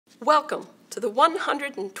Welcome to the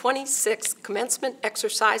 126th commencement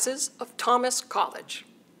exercises of Thomas College.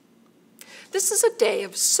 This is a day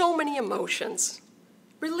of so many emotions.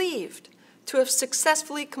 Relieved to have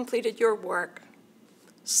successfully completed your work.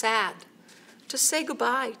 Sad to say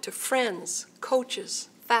goodbye to friends, coaches,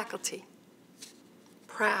 faculty.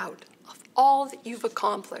 Proud of all that you've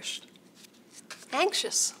accomplished.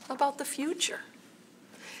 Anxious about the future.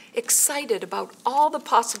 Excited about all the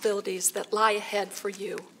possibilities that lie ahead for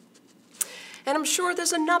you. And I'm sure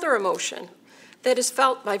there's another emotion that is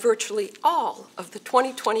felt by virtually all of the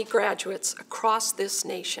 2020 graduates across this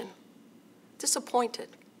nation. Disappointed.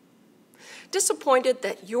 Disappointed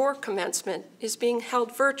that your commencement is being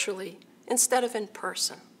held virtually instead of in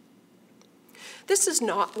person. This is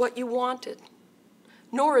not what you wanted,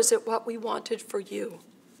 nor is it what we wanted for you.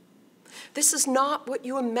 This is not what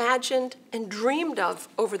you imagined and dreamed of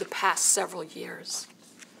over the past several years,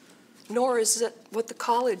 nor is it what the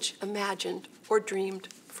college imagined or dreamed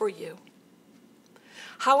for you.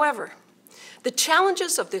 However, the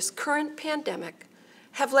challenges of this current pandemic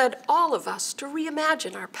have led all of us to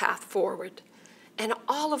reimagine our path forward, and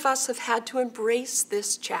all of us have had to embrace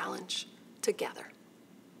this challenge together.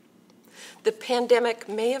 The pandemic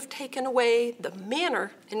may have taken away the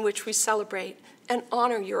manner in which we celebrate and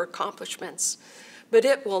honor your accomplishments, but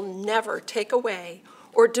it will never take away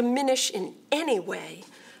or diminish in any way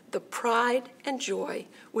the pride and joy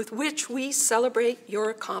with which we celebrate your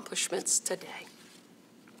accomplishments today.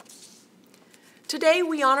 Today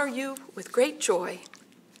we honor you with great joy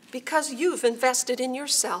because you've invested in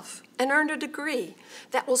yourself and earned a degree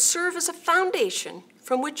that will serve as a foundation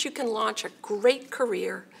from which you can launch a great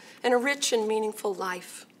career and a rich and meaningful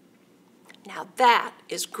life. Now that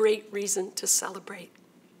is great reason to celebrate.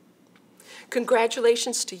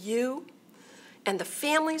 Congratulations to you and the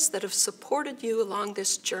families that have supported you along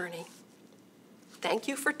this journey. Thank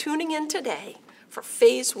you for tuning in today for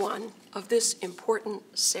phase one of this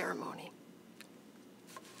important ceremony.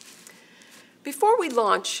 Before we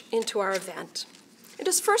launch into our event, it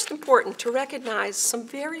is first important to recognize some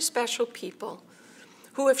very special people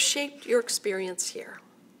who have shaped your experience here.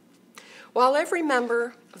 While every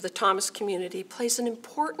member of the Thomas community plays an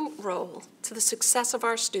important role to the success of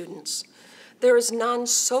our students, there is none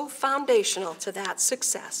so foundational to that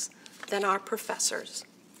success than our professors.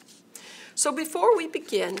 So before we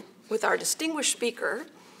begin with our distinguished speaker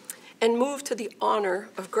and move to the honor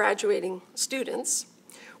of graduating students,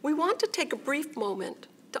 we want to take a brief moment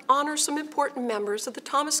to honor some important members of the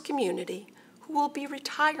Thomas community who will be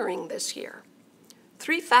retiring this year.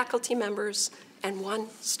 3 faculty members and 1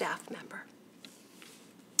 staff member.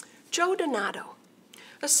 Joe Donato,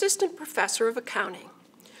 assistant professor of accounting,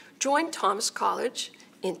 joined Thomas College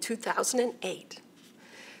in 2008.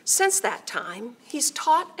 Since that time, he's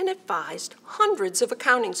taught and advised hundreds of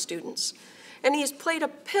accounting students, and he has played a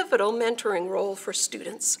pivotal mentoring role for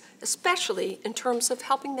students, especially in terms of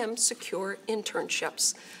helping them secure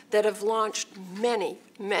internships that have launched many,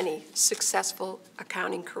 many successful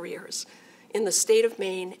accounting careers in the state of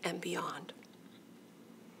Maine and beyond.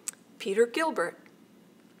 Peter Gilbert.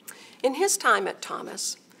 In his time at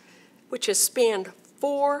Thomas, which has spanned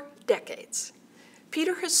 4 decades,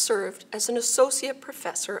 Peter has served as an associate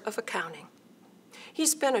professor of accounting.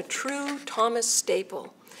 He's been a true Thomas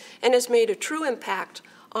staple and has made a true impact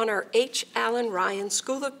on our H. Allen Ryan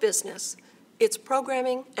School of Business, its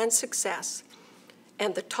programming and success,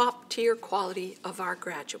 and the top-tier quality of our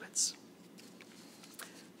graduates.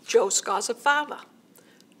 Joe Scazzafava,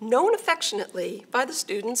 known affectionately by the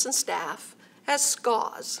students and staff as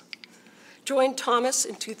Scaz, joined Thomas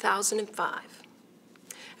in 2005.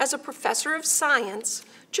 As a professor of science,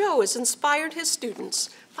 Joe has inspired his students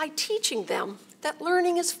by teaching them that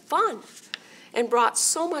learning is fun and brought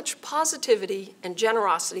so much positivity and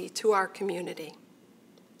generosity to our community.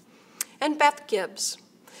 And Beth Gibbs,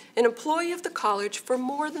 an employee of the college for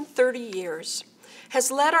more than 30 years, has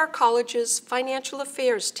led our college's financial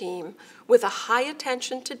affairs team with a high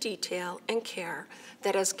attention to detail and care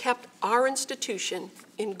that has kept our institution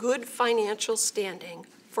in good financial standing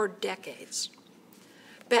for decades.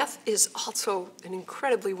 Beth is also an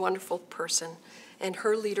incredibly wonderful person, and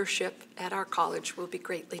her leadership at our college will be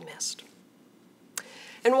greatly missed.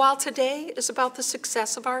 And while today is about the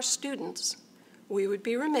success of our students, we would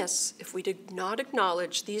be remiss if we did not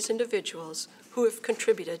acknowledge these individuals who have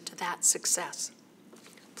contributed to that success.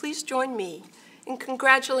 Please join me in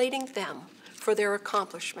congratulating them for their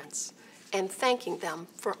accomplishments and thanking them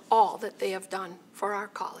for all that they have done for our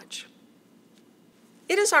college.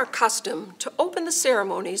 It is our custom to open the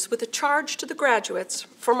ceremonies with a charge to the graduates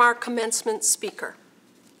from our commencement speaker.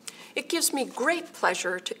 It gives me great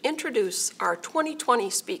pleasure to introduce our 2020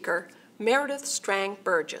 speaker, Meredith Strang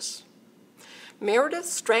Burgess. Meredith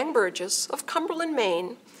Strang Burgess of Cumberland,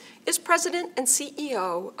 Maine, is President and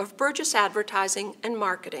CEO of Burgess Advertising and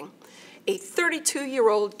Marketing, a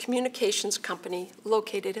 32-year-old communications company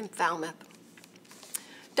located in Falmouth.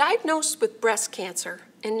 Diagnosed with breast cancer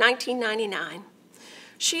in 1999,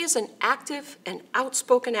 she is an active and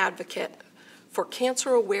outspoken advocate for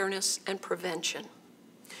cancer awareness and prevention.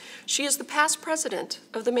 She is the past president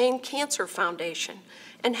of the Maine Cancer Foundation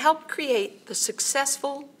and helped create the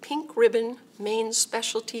successful Pink Ribbon Maine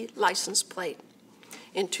Specialty License Plate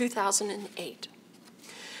in 2008.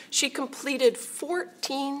 She completed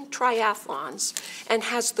 14 triathlons and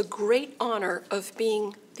has the great honor of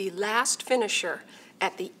being the last finisher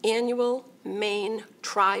at the annual Maine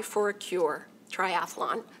Try for a Cure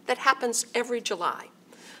triathlon that happens every July,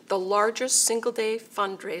 the largest single-day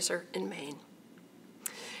fundraiser in Maine.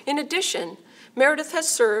 In addition, Meredith has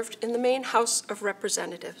served in the Maine House of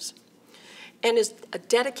Representatives and is a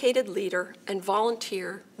dedicated leader and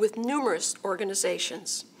volunteer with numerous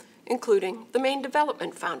organizations, including the Maine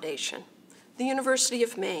Development Foundation, the University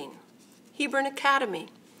of Maine, Hebron Academy,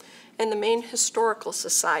 and the Maine Historical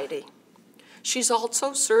Society. She's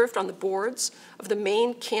also served on the boards of the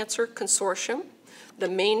Maine Cancer Consortium, the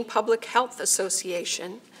Maine Public Health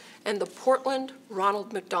Association, and the Portland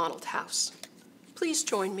Ronald McDonald House. Please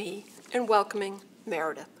join me in welcoming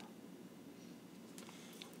Meredith.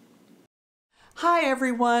 Hi,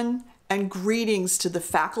 everyone, and greetings to the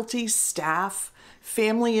faculty, staff,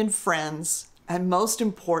 family, and friends, and most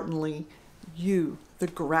importantly, you, the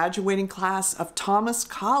graduating class of Thomas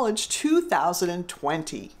College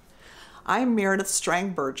 2020. I'm Meredith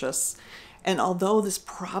Strang Burgess, and although this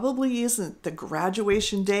probably isn't the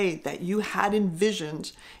graduation day that you had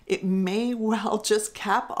envisioned, it may well just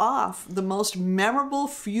cap off the most memorable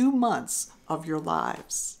few months of your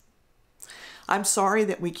lives. I'm sorry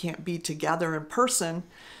that we can't be together in person,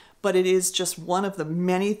 but it is just one of the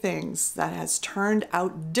many things that has turned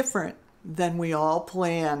out different than we all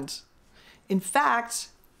planned. In fact,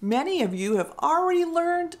 many of you have already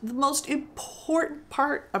learned the most important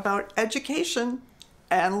part about education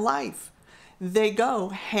and life. They go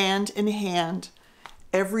hand in hand.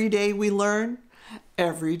 Every day we learn,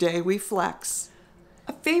 every day we flex.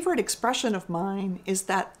 A favorite expression of mine is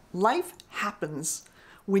that life happens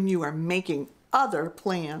when you are making other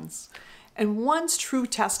plans. And one's true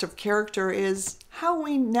test of character is how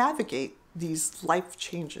we navigate these life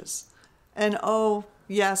changes. And oh,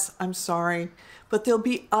 yes, I'm sorry, but there'll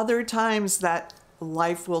be other times that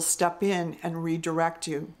life will step in and redirect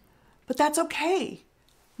you. But that's okay.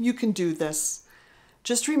 You can do this.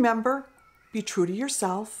 Just remember, be true to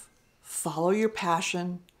yourself, follow your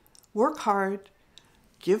passion, work hard,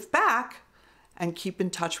 give back, and keep in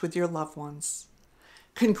touch with your loved ones.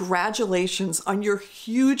 Congratulations on your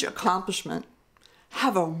huge accomplishment.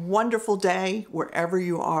 Have a wonderful day wherever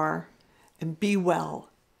you are, and be well.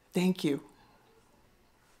 Thank you.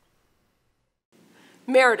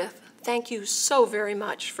 Meredith, thank you so very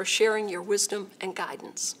much for sharing your wisdom and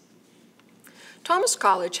guidance. Thomas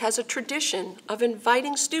College has a tradition of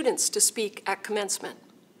inviting students to speak at commencement.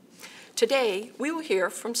 Today, we will hear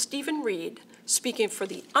from Stephen Reed, speaking for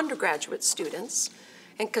the undergraduate students,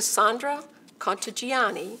 and Cassandra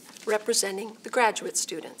Contagiani, representing the graduate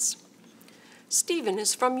students. Stephen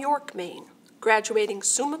is from York, Maine, graduating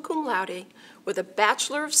summa cum laude with a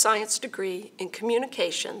Bachelor of Science degree in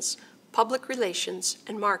Communications, Public Relations,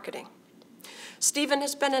 and Marketing. Stephen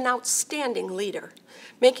has been an outstanding leader,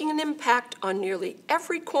 making an impact on nearly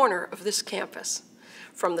every corner of this campus,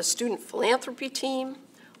 from the Student Philanthropy Team,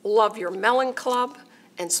 Love Your Melon Club,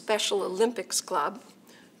 and Special Olympics Club,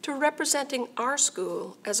 to representing our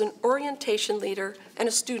school as an orientation leader and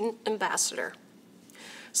a student ambassador.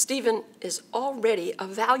 Stephen is already a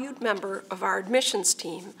valued member of our admissions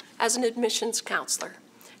team as an admissions counselor,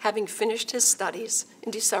 having finished his studies in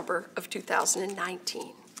December of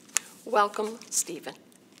 2019. Welcome, Stephen.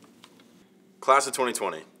 Class of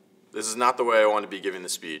 2020, this is not the way I want to be giving the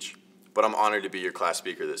speech, but I'm honored to be your class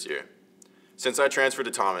speaker this year. Since I transferred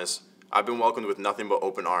to Thomas, I've been welcomed with nothing but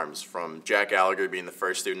open arms, from Jack Gallagher being the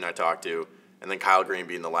first student I talked to, and then Kyle Green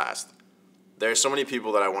being the last. There are so many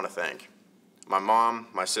people that I want to thank. My mom,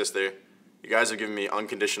 my sister, you guys have given me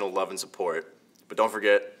unconditional love and support, but don't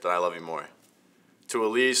forget that I love you more. To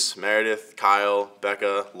Elise, Meredith, Kyle,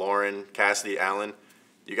 Becca, Lauren, Cassidy, Alan,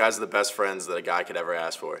 you guys are the best friends that a guy could ever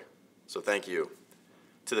ask for, so thank you.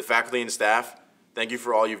 To the faculty and staff, thank you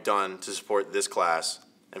for all you've done to support this class,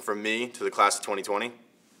 and from me to the class of 2020,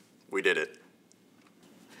 we did it.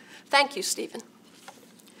 Thank you, Stephen.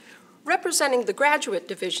 Representing the graduate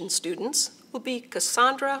division students will be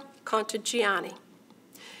Cassandra Contagiani.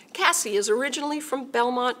 Cassie is originally from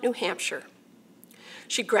Belmont, New Hampshire.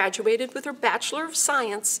 She graduated with her Bachelor of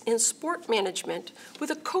Science in Sport Management with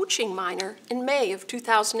a coaching minor in May of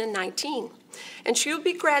 2019, and she will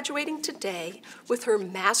be graduating today with her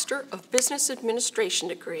Master of Business Administration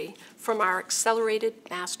degree from our Accelerated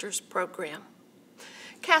Master's program.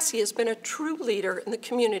 Cassie has been a true leader in the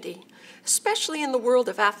community, especially in the world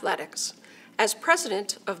of athletics, as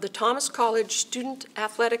president of the Thomas College Student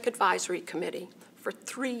Athletic Advisory Committee for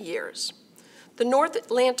 3 years, the North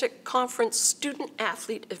Atlantic Conference Student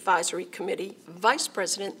Athlete Advisory Committee vice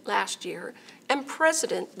president last year and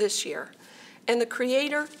president this year, and the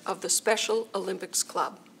creator of the Special Olympics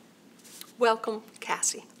Club. Welcome,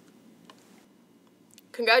 Cassie.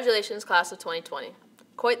 Congratulations, class of 2020.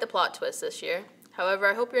 Quite the plot twist this year.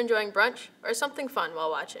 However, I hope you're enjoying brunch or something fun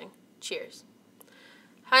while watching. Cheers.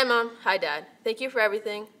 Hi, Mom. Hi, Dad. Thank you for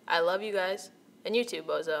everything. I love you guys. And you too,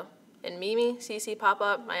 Bozo. And Mimi, Cece,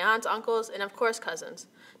 Papa, my aunts, uncles, and of course cousins.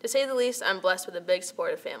 To say the least, I'm blessed with a big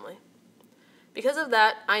supportive family. Because of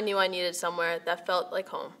that, I knew I needed somewhere that felt like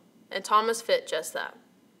home, and Thomas fit just that.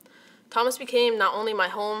 Thomas became not only my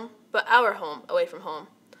home, but our home away from home.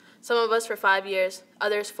 Some of us for 5 years,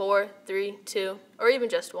 others 4, 3, 2, or even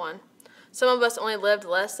just 1. Some of us only lived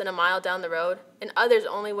less than a mile down the road, and others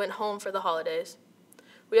only went home for the holidays.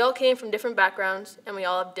 We all came from different backgrounds, and we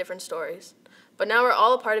all have different stories. But now we're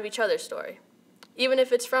all a part of each other's story, even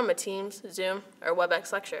if it's from a Teams, Zoom, or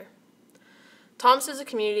WebEx lecture. Thomas is a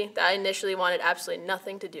community that I initially wanted absolutely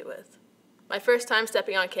nothing to do with. My first time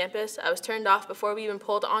stepping on campus, I was turned off before we even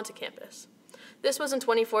pulled onto campus. This was in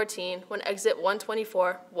 2014 when Exit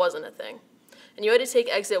 124 wasn't a thing, and you had to take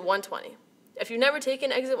Exit 120. If you've never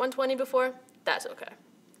taken Exit 120 before, that's okay.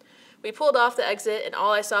 We pulled off the exit, and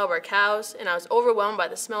all I saw were cows, and I was overwhelmed by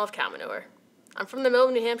the smell of cow manure. I'm from the middle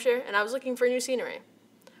of New Hampshire, and I was looking for new scenery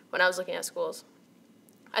when I was looking at schools.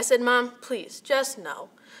 I said, Mom, please, just no.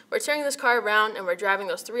 We're turning this car around, and we're driving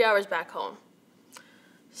those 3 hours back home.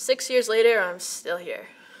 6 years later, I'm still here.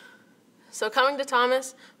 So coming to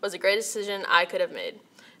Thomas was the greatest decision I could have made.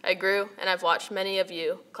 I grew, and I've watched many of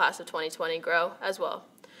you, class of 2020, grow as well.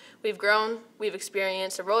 We've grown, we've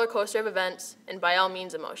experienced a roller coaster of events, and by all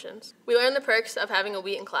means, emotions. We learned the perks of having a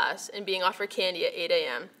Wheaton class and being offered candy at 8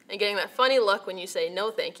 a.m. and getting that funny look when you say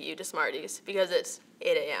no thank you to Smarties because it's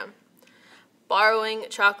 8 a.m. Borrowing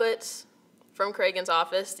chocolates from Cragen's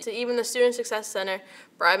office to even the Student Success Center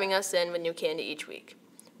bribing us in with new candy each week.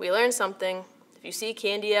 We learned something. If you see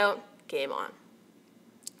candy out, game on.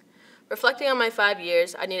 Reflecting on my 5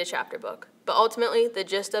 years, I need a chapter book. But ultimately, the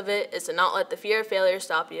gist of it is to not let the fear of failure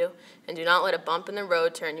stop you, and do not let a bump in the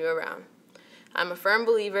road turn you around. I'm a firm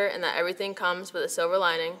believer in that everything comes with a silver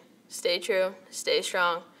lining. Stay true, stay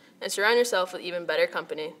strong, and surround yourself with even better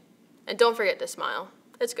company. And don't forget to smile.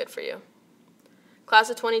 It's good for you. Class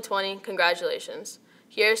of 2020, congratulations.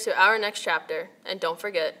 Here's to our next chapter, and don't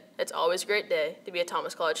forget, it's always a great day to be a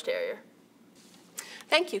Thomas College Terrier.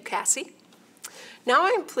 Thank you, Cassie. Now I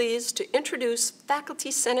am pleased to introduce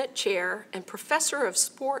Faculty Senate Chair and Professor of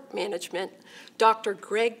Sport Management, Dr.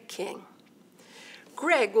 Greg King.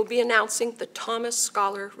 Greg will be announcing the Thomas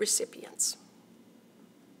Scholar recipients.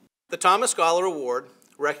 The Thomas Scholar Award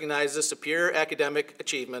recognizes superior academic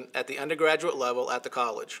achievement at the undergraduate level at the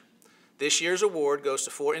college. This year's award goes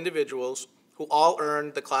to 4 individuals who all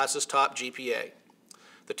earned the class's top GPA.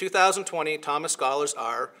 The 2020 Thomas Scholars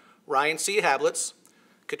are Ryan C. Hablitz,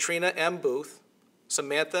 Katrina M. Booth,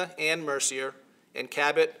 Samantha Ann Mercier, and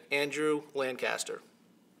Cabot Andrew Lancaster.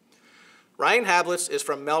 Ryan Hablitz is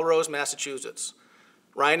from Melrose, Massachusetts.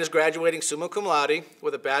 Ryan is graduating summa cum laude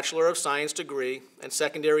with a Bachelor of Science degree in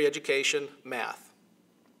secondary education, math.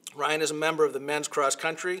 Ryan is a member of the men's cross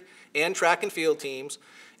country and track and field teams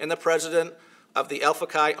and the president of the Alpha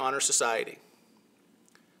Chi Honor Society.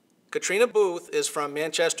 Katrina Booth is from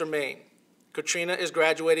Manchester, Maine. Katrina is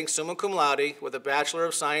graduating summa cum laude with a Bachelor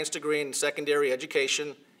of Science degree in secondary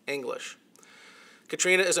education, English.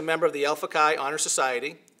 Katrina is a member of the Alpha Chi Honor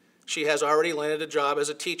Society. She has already landed a job as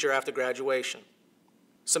a teacher after graduation.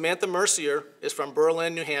 Samantha Mercier is from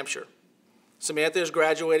Berlin, New Hampshire. Samantha is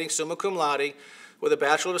graduating summa cum laude with a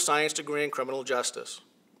Bachelor of Science degree in criminal justice.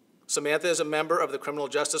 Samantha is a member of the Criminal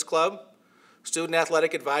Justice Club, Student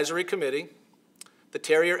Athletic Advisory Committee, the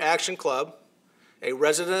Terrier Action Club, a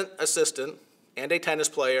resident assistant, and a tennis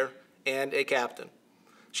player, and a captain.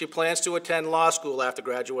 She plans to attend law school after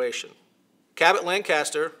graduation. Cabot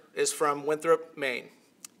Lancaster is from Winthrop, Maine.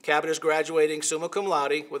 Cabot is graduating summa cum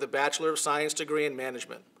laude with a Bachelor of Science degree in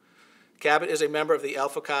management. Cabot is a member of the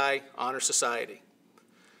Alpha Chi Honor Society.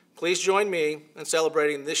 Please join me in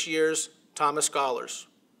celebrating this year's Thomas Scholars.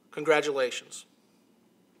 Congratulations.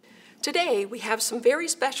 Today, we have some very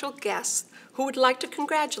special guests who would like to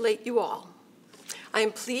congratulate you all. I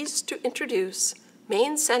am pleased to introduce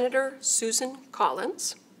Maine Senator Susan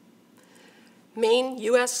Collins, Maine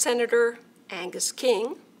U.S. Senator Angus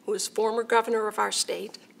King, who is former governor of our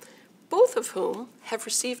state, both of whom have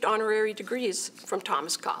received honorary degrees from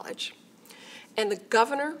Thomas College, and the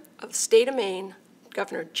governor of the state of Maine,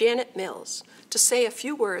 Governor Janet Mills, to say a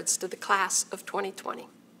few words to the class of 2020.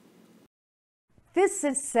 This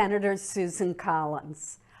is Senator Susan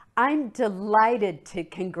Collins. I'm delighted to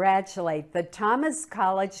congratulate the Thomas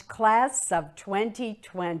College class of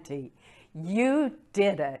 2020. You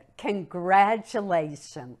did it.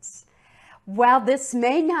 Congratulations. While this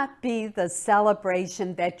may not be the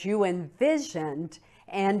celebration that you envisioned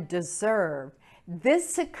and deserve,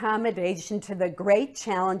 this accommodation to the great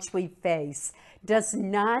challenge we face does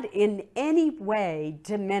not in any way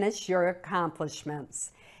diminish your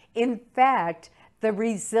accomplishments. In fact, the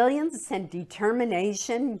resilience and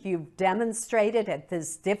determination you've demonstrated at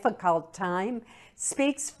this difficult time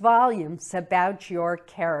speaks volumes about your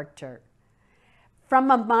character. From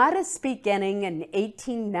a modest beginning in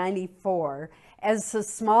 1894 as a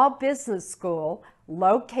small business school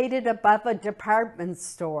located above a department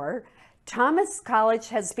store, Thomas College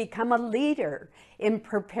has become a leader in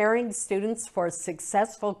preparing students for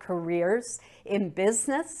successful careers in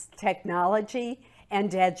business, technology,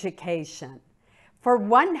 and education. For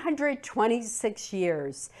 126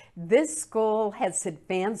 years, this school has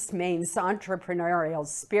advanced Maine's entrepreneurial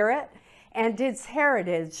spirit and its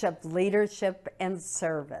heritage of leadership and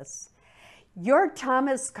service. Your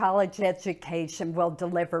Thomas College education will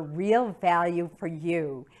deliver real value for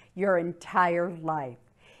you your entire life.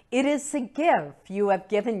 It is a gift you have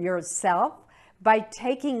given yourself by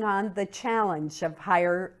taking on the challenge of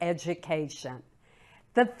higher education.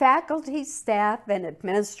 The faculty, staff, and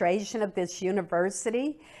administration of this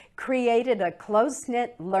university created a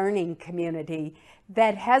close-knit learning community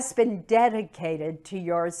that has been dedicated to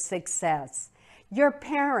your success. Your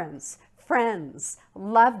parents, friends,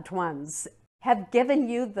 loved ones have given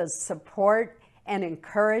you the support and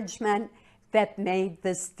encouragement that made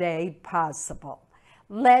this day possible.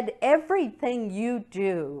 Let everything you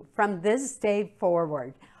do from this day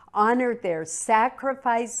forward honor their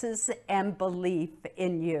sacrifices and belief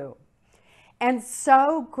in you. And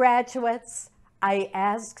so, graduates, I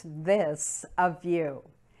ask this of you.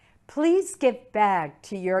 Please give back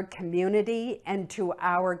to your community and to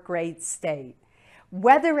our great state.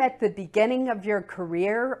 Whether at the beginning of your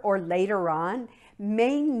career or later on,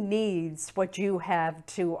 Maine needs what you have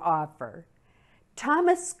to offer.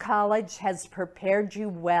 Thomas College has prepared you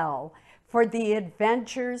well for the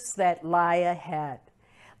adventures that lie ahead.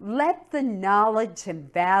 Let the knowledge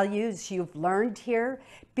and values you've learned here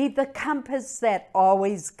be the compass that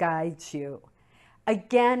always guides you.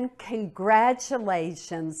 Again,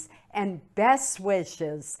 congratulations and best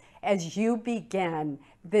wishes as you begin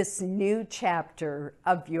this new chapter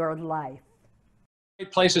of your life.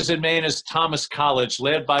 Great places in Maine is Thomas College,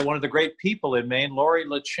 led by one of the great people in Maine, Lori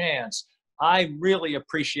LaChance. I really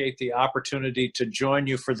appreciate the opportunity to join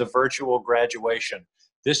you for the virtual graduation.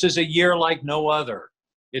 This is a year like no other.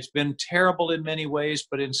 It's been terrible in many ways,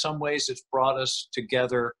 but in some ways it's brought us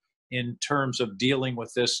together in terms of dealing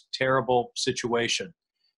with this terrible situation.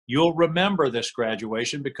 You'll remember this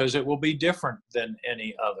graduation because it will be different than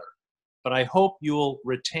any other. But I hope you'll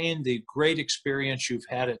retain the great experience you've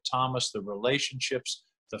had at Thomas, the relationships,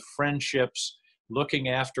 the friendships, looking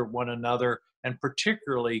after one another, and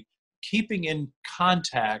particularly keeping in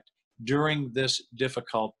contact during this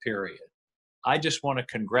difficult period. I just want to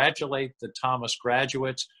congratulate the Thomas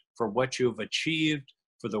graduates for what you've achieved,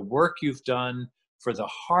 for the work you've done, for the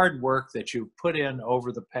hard work that you've put in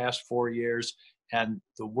over the past 4 years, and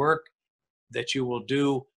the work that you will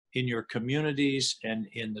do in your communities and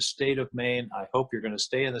in the state of Maine. I hope you're going to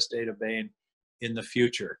stay in the state of Maine in the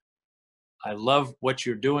future. I love what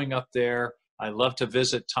you're doing up there. I love to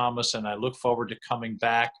visit Thomas, and I look forward to coming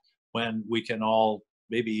back when we can all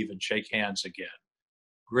maybe even shake hands again.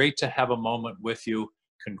 Great to have a moment with you.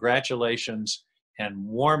 Congratulations and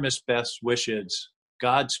warmest best wishes,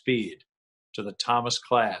 Godspeed to the Thomas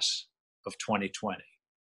class of 2020.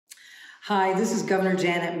 Hi, this is Governor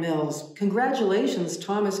Janet Mills. Congratulations,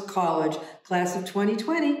 Thomas College, class of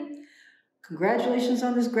 2020. Congratulations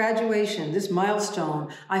on this graduation, this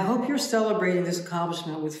milestone. I hope you're celebrating this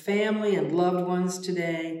accomplishment with family and loved ones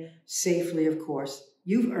today, safely, of course.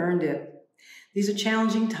 You've earned it. These are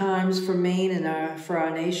challenging times for Maine and for our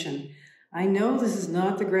nation. I know this is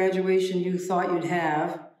not the graduation you thought you'd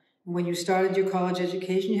have, When you started your college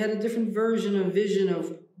education, you had a different vision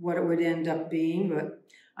of what it would end up being, but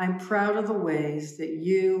I'm proud of the ways that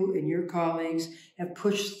you and your colleagues have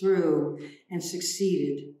pushed through and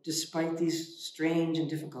succeeded despite these strange and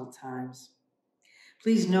difficult times.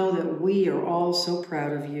 Please know that we are all so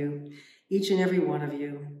proud of you, each and every one of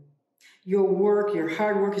you. Your work, your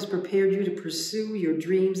hard work has prepared you to pursue your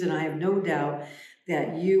dreams, and I have no doubt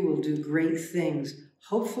that you will do great things,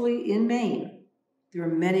 hopefully in Maine. There are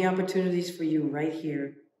many opportunities for you right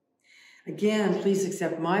here. Again, please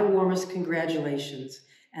accept my warmest congratulations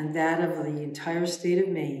and that of the entire state of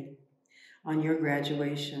Maine on your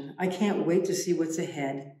graduation. I can't wait to see what's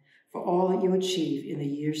ahead for all that you achieve in the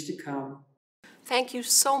years to come. Thank you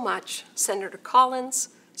so much, Senator Collins,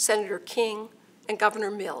 Senator King, and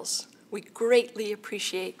Governor Mills. We greatly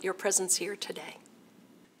appreciate your presence here today.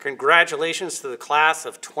 Congratulations to the class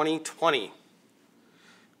of 2020.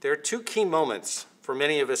 There are two key moments for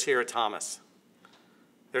many of us here at Thomas.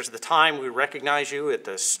 There's the time we recognize you at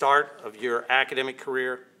the start of your academic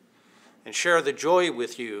career and share the joy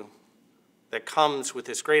with you that comes with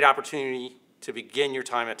this great opportunity to begin your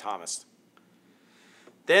time at Thomas.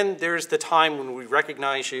 Then there's the time when we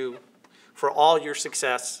recognize you for all your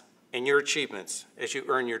success and your achievements as you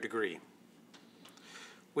earn your degree.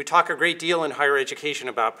 We talk a great deal in higher education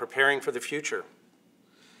about preparing for the future.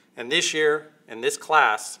 And this year, and this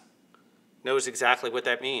class, knows exactly what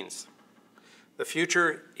that means. The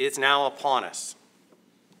future is now upon us.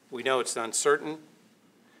 We know it's uncertain,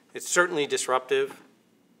 it's certainly disruptive,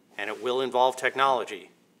 and it will involve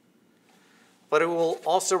technology. But it will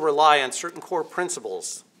also rely on certain core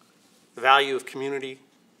principles, the value of community,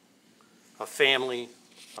 of family,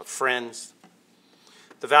 of friends,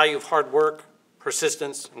 the value of hard work,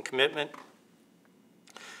 persistence, and commitment,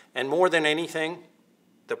 and more than anything,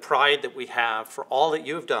 the pride that we have for all that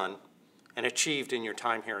you have done and achieved in your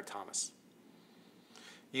time here at Thomas.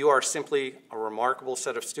 You are simply a remarkable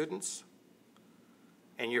set of students,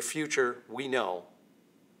 and your future, we know,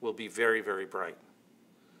 will be very, very bright.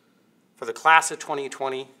 For the class of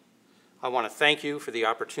 2020, I want to thank you for the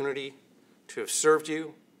opportunity to have served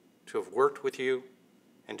you, to have worked with you,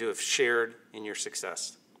 and to have shared in your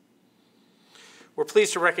success. We're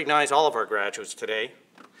pleased to recognize all of our graduates today.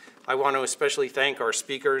 I want to especially thank our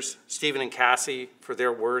speakers, Stephen and Cassie, for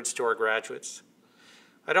their words to our graduates.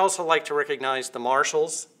 I'd also like to recognize the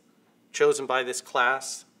marshals chosen by this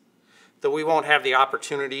class. Though we won't have the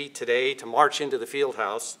opportunity today to march into the field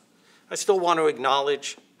house, I still want to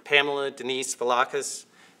acknowledge Pamela Denise Velakis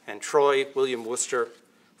and Troy William Worcester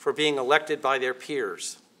for being elected by their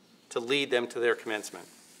peers to lead them to their commencement.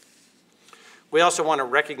 We also want to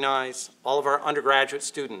recognize all of our undergraduate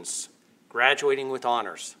students graduating with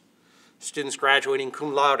honors, students graduating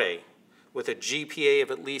cum laude with a GPA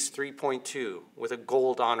of at least 3.2 with a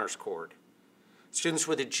gold honors cord, students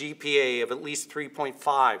with a GPA of at least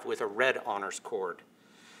 3.5 with a red honors cord,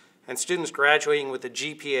 and students graduating with a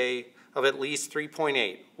GPA of at least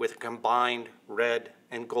 3.8 with a combined red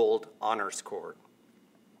and gold honors cord.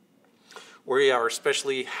 We are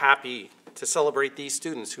especially happy to celebrate these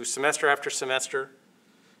students who semester after semester,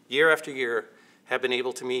 year after year, have been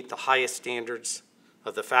able to meet the highest standards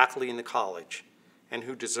of the faculty in the college and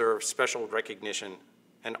who deserve special recognition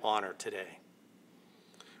and honor today.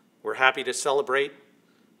 We're happy to celebrate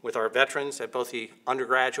with our veterans at both the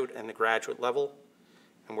undergraduate and the graduate level,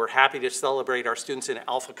 and we're happy to celebrate our students in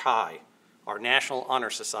Alpha Chi, our National Honor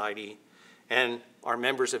Society, and our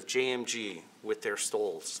members of JMG with their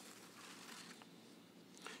stoles.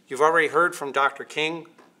 You've already heard from Dr. King,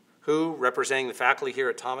 who, representing the faculty here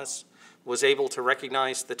at Thomas, was able to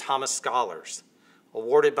recognize the Thomas Scholars,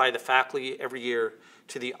 awarded by the faculty every year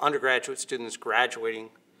to the undergraduate students graduating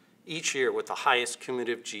each year with the highest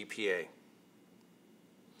cumulative GPA.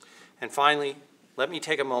 And finally, let me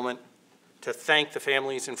take a moment to thank the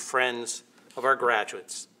families and friends of our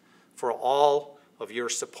graduates for all of your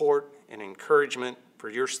support and encouragement for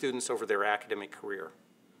your students over their academic career.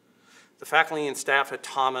 The faculty and staff at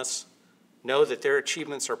Thomas know that their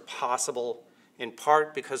achievements are possible in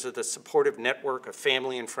part because of the supportive network of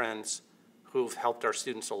family and friends who've helped our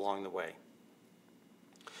students along the way.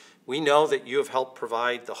 We know that you have helped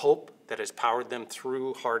provide the hope that has powered them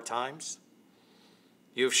through hard times.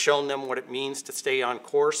 You have shown them what it means to stay on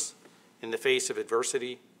course in the face of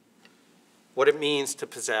adversity, what it means to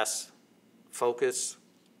possess focus,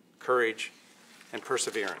 courage, and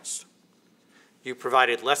perseverance. You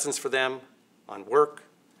provided lessons for them on work,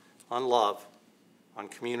 on love, on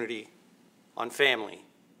community, on family,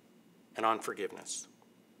 and on forgiveness.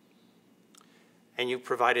 And you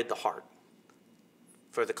provided the heart.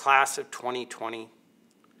 For the class of 2020,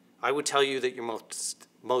 I would tell you that your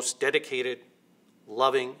most dedicated,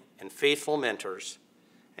 loving, and faithful mentors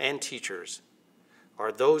and teachers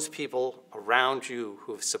are those people around you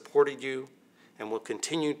who have supported you and will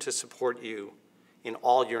continue to support you in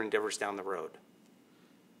all your endeavors down the road.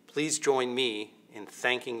 Please join me in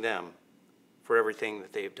thanking them for everything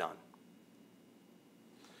that they've done.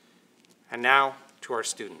 And now to our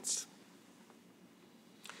students.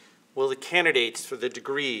 Will the candidates for the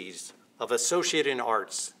degrees of Associate in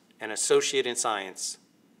Arts and Associate in Science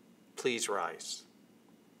please rise?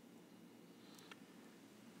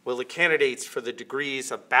 Will the candidates for the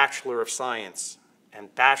degrees of Bachelor of Science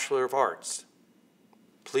and Bachelor of Arts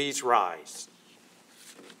please rise?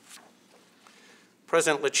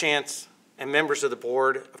 President LaChance and members of the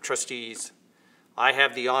Board of Trustees, I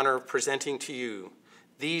have the honor of presenting to you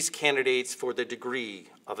these candidates for the degree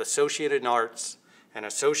of Associate in Arts and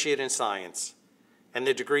Associate in Science and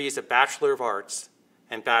the degrees of Bachelor of Arts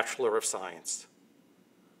and Bachelor of Science.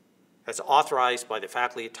 As authorized by the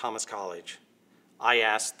faculty at Thomas College, I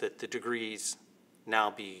ask that the degrees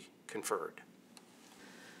now be conferred.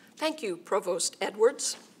 Thank you, Provost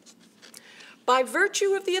Edwards. By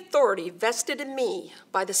virtue of the authority vested in me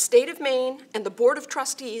by the State of Maine and the Board of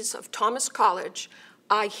Trustees of Thomas College,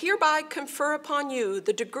 I hereby confer upon you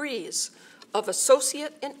the degrees of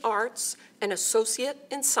Associate in Arts and Associate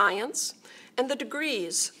in Science, and the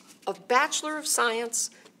degrees of Bachelor of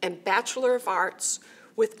Science and Bachelor of Arts,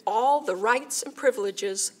 with all the rights and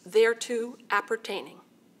privileges thereto appertaining.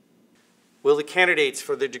 Will the candidates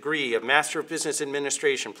for the degree of Master of Business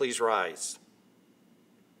Administration please rise?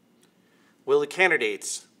 Will the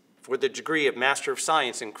candidates for the degree of Master of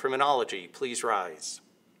Science in Criminology please rise?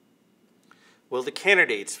 Will the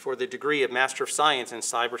candidates for the degree of Master of Science in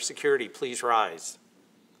Cybersecurity please rise?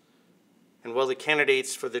 And will the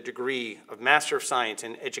candidates for the degree of Master of Science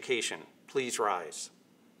in Education please rise?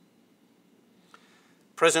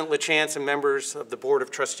 President LaChance and members of the Board of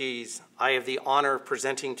Trustees, I have the honor of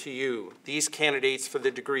presenting to you these candidates for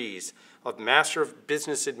the degrees of Master of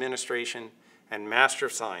Business Administration and Master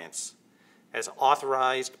of Science. As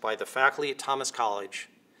authorized by the faculty at Thomas College,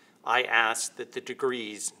 I ask that the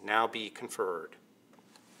degrees now be conferred.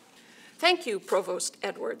 Thank you, Provost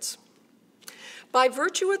Edwards. By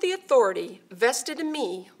virtue of the authority vested in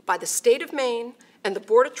me by the State of Maine and the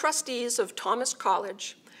Board of Trustees of Thomas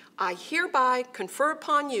College, I hereby confer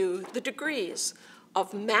upon you the degrees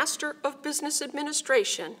of Master of Business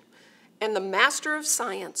Administration and the Master of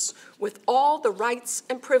Science, with all the rights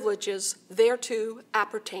and privileges thereto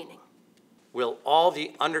appertaining. Will all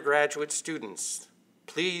the undergraduate students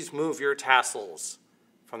please move your tassels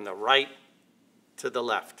from the right to the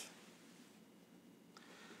left?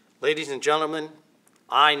 Ladies and gentlemen,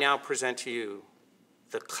 I now present to you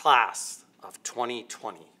the class of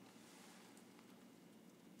 2020.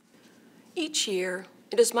 Each year,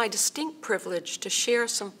 it is my distinct privilege to share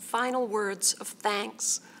some final words of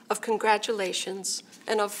thanks, of congratulations,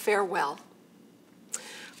 and of farewell.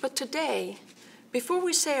 But today, before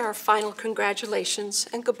we say our final congratulations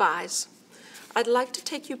and goodbyes, I'd like to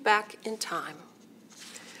take you back in time,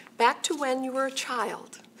 back to when you were a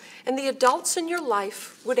child, and the adults in your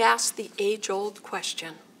life would ask the age-old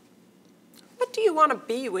question, what do you want to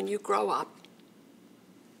be when you grow up?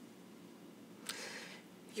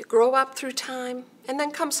 You grow up through time, and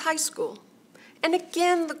then comes high school. And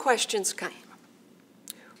again, the questions came.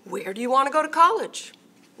 Where do you want to go to college?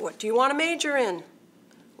 What do you want to major in?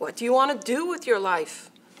 What do you want to do with your life?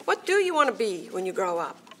 What do you want to be when you grow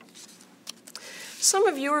up? Some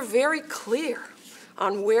of you are very clear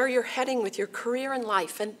on where you're heading with your career and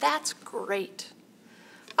life, and that's great.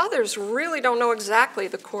 Others really don't know exactly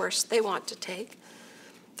the course they want to take.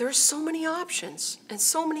 There are so many options and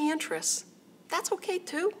so many interests. That's okay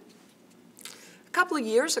too. A couple of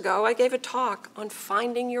years ago, I gave a talk on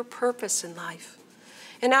finding your purpose in life.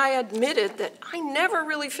 And I admitted that I never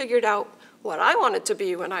really figured out what I wanted to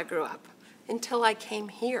be when I grew up until I came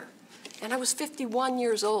here. And I was 51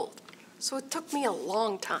 years old, so it took me a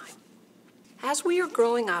long time. As we are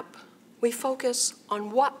growing up, we focus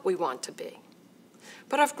on what we want to be.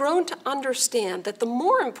 But I've grown to understand that the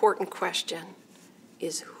more important question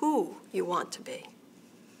is who you want to be.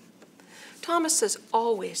 Thomas has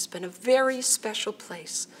always been a very special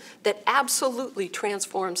place that absolutely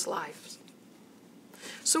transforms lives.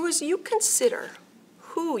 So as you consider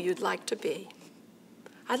who you'd like to be,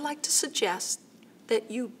 I'd like to suggest that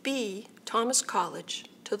you be Thomas College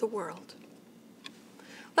to the world.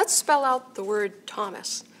 Let's spell out the word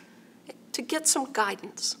Thomas to get some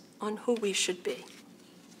guidance on who we should be.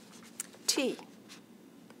 T,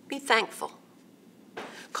 be thankful.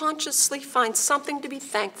 Consciously find something to be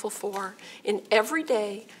thankful for in every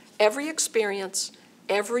day every experience,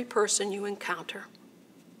 every person you encounter.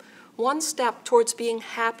 One step towards being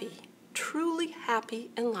happy, truly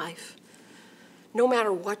happy in life, no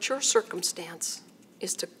matter what your circumstance,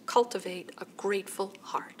 is to cultivate a grateful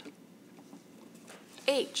heart.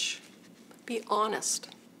 H, be honest.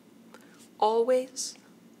 Always,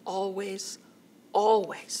 always,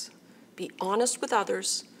 always be honest with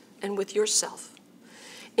others and with yourself.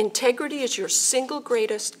 Integrity is your single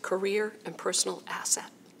greatest career and personal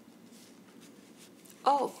asset.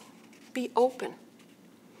 O, be open.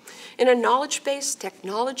 In a knowledge-based,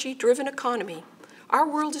 technology-driven economy, our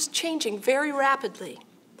world is changing very rapidly.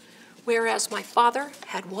 Whereas my father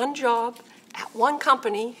had one job at one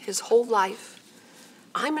company his whole life,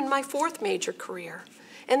 I'm in my 4th major career,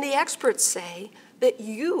 and the experts say that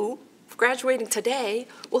you, graduating today,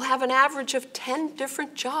 will have an average of 10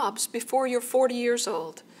 different jobs before you're 40 years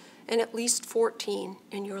old, and at least 14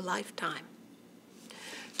 in your lifetime.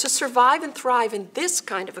 To survive and thrive in this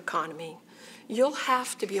kind of economy, you'll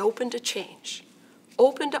have to be open to change,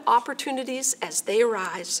 open to opportunities as they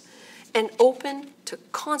arise, and open to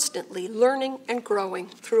constantly learning and growing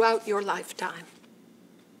throughout your lifetime.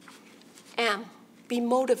 M, be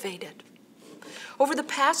motivated. Over the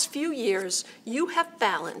past few years, you have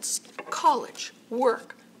balanced college,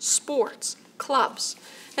 work, sports, clubs,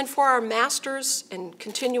 and for our master's and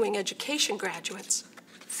continuing education graduates,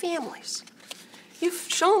 families. You've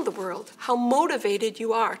shown the world how motivated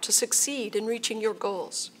you are to succeed in reaching your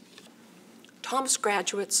goals. Thomas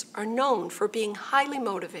graduates are known for being highly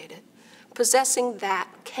motivated, possessing that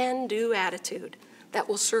can-do attitude that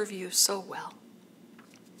will serve you so well.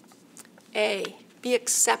 A, be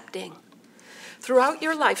accepting. Throughout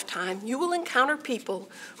your lifetime, you will encounter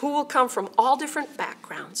people who will come from all different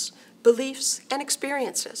backgrounds, beliefs, and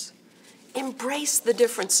experiences. Embrace the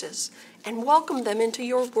differences and welcome them into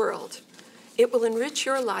your world. It will enrich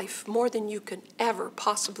your life more than you can ever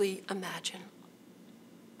possibly imagine.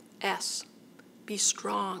 S, be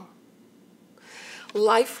strong.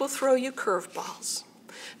 Life will throw you curveballs.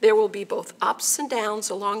 There will be both ups and downs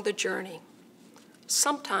along the journey.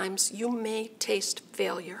 Sometimes you may taste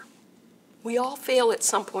failure. We all fail at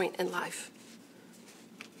some point in life.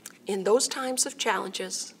 In those times of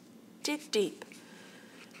challenges, dig deep.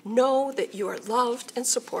 Know that you are loved and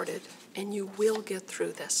supported, and you will get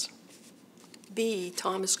through this. Be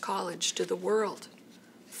Thomas College to the world.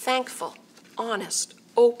 Thankful, honest,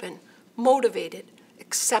 open, motivated,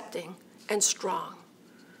 accepting, and strong.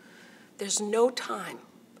 There's no time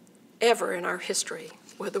ever in our history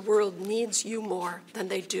where the world needs you more than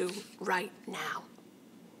they do right now.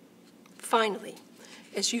 Finally,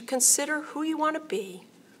 as you consider who you want to be,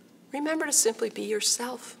 remember to simply be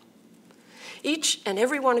yourself. Each and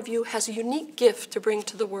every one of you has a unique gift to bring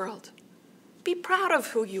to the world. Be proud of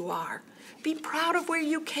who you are. Be proud of where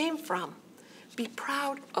you came from. Be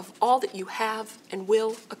proud of all that you have and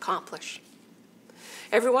will accomplish.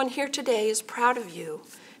 Everyone here today is proud of you,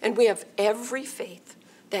 and we have every faith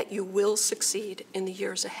that you will succeed in the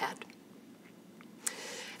years ahead.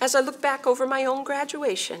 As I look back over my own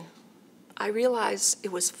graduation, I realize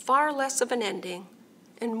it was far less of an ending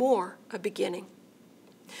and more a beginning.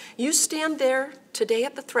 You stand there today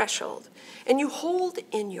at the threshold, and you hold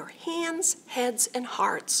in your hands, heads, and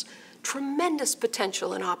hearts tremendous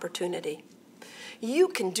potential and opportunity. You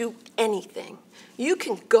can do anything. You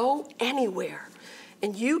can go anywhere,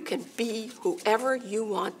 and you can be whoever you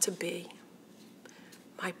want to be.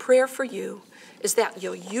 My prayer for you is that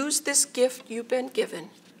you'll use this gift you've been given,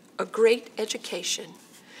 a great education,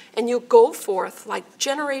 and you'll go forth like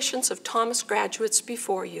generations of Thomas graduates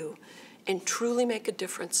before you and truly make a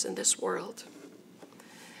difference in this world.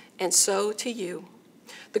 And so to you,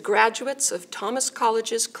 the graduates of Thomas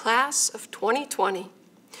College's class of 2020,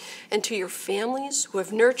 and to your families who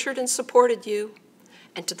have nurtured and supported you,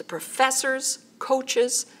 and to the professors,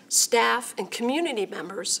 coaches, staff, and community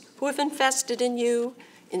members who have invested in you,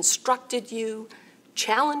 instructed you,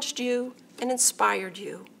 challenged you, and inspired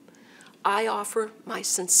you, I offer my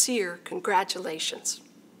sincere congratulations.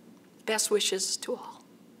 Best wishes to all.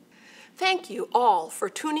 Thank you all for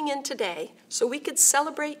tuning in today so we could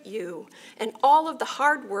celebrate you and all of the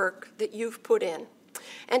hard work that you've put in,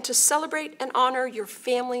 and to celebrate and honor your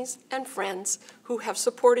families and friends who have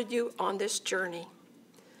supported you on this journey.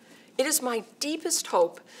 It is my deepest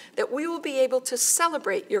hope that we will be able to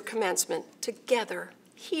celebrate your commencement together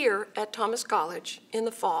here at Thomas College in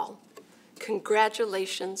the fall.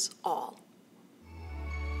 Congratulations all.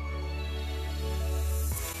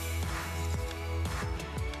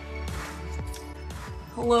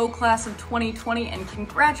 Hello, class of 2020, and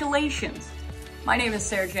congratulations! My name is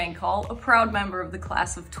Sarah Jane Call, a proud member of the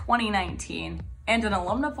class of 2019 and an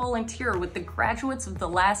alumna volunteer with the Graduates of the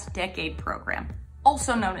Last Decade program,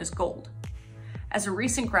 also known as GOLD. As a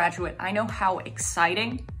recent graduate, I know how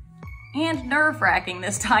exciting and nerve-wracking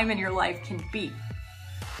this time in your life can be.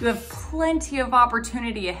 You have plenty of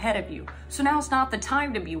opportunity ahead of you, so now's not the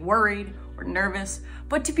time to be worried or nervous,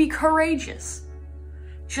 but to be courageous.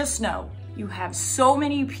 Just know you have so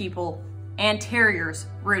many people and terriers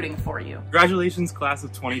rooting for you. Congratulations, class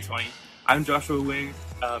of 2020. I'm Joshua Wing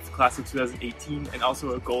of class of 2018 and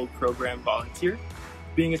also a GOLD program volunteer.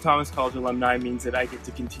 Being a Thomas College alumni means that I get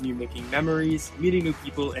to continue making memories, meeting new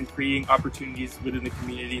people, and creating opportunities within the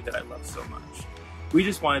community that I love so much. We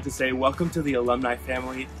just wanted to say welcome to the alumni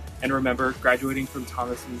family, and remember, graduating from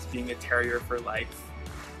Thomas means being a terrier for life.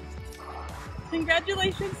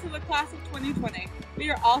 Congratulations to the class of 2020. We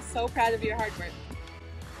are all so proud of your hard work.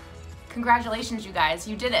 Congratulations, you guys,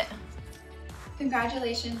 you did it.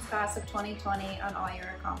 Congratulations, class of 2020, on all your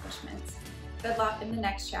accomplishments. Good luck in the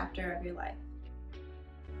next chapter of your life.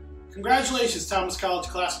 Congratulations, Thomas College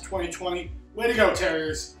class of 2020. Way to go,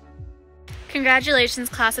 Terriers. Congratulations,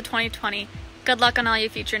 class of 2020. Good luck on all your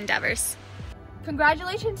future endeavors.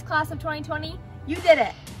 Congratulations, class of 2020. You did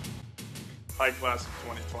it. Hi, class of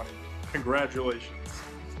 2020. Congratulations.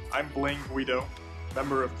 I'm Blaine Guido,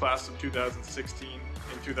 member of class of 2016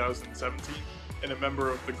 and 2017, and a member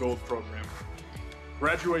of the GOLD program.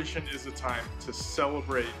 Graduation is a time to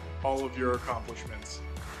celebrate all of your accomplishments.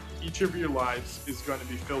 Each of your lives is going to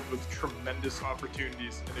be filled with tremendous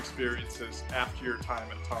opportunities and experiences after your time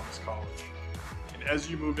at Thomas College. And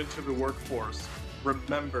as you move into the workforce,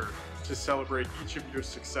 remember to celebrate each of your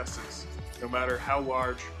successes, no matter how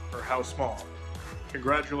large or how small.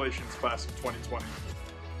 Congratulations, class of 2020.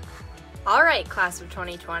 All right, class of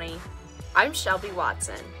 2020. I'm Shelby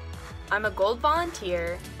Watson. I'm a GOLD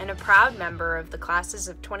volunteer and a proud member of the classes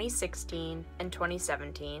of 2016 and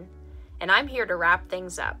 2017, and I'm here to wrap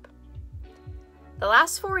things up. The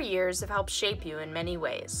last 4 years have helped shape you in many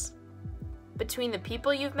ways. Between the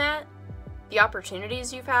people you've met, the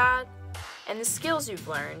opportunities you've had, and the skills you've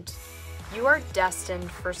learned, you are destined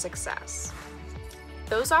for success.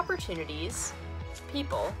 Those opportunities,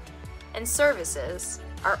 people, and services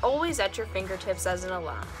are always at your fingertips as an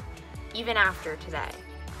alum, even after today.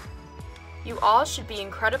 You all should be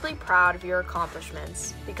incredibly proud of your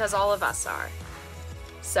accomplishments because all of us are.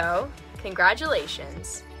 So,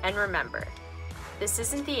 congratulations, and remember, this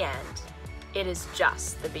isn't the end, it is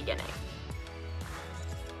just the beginning.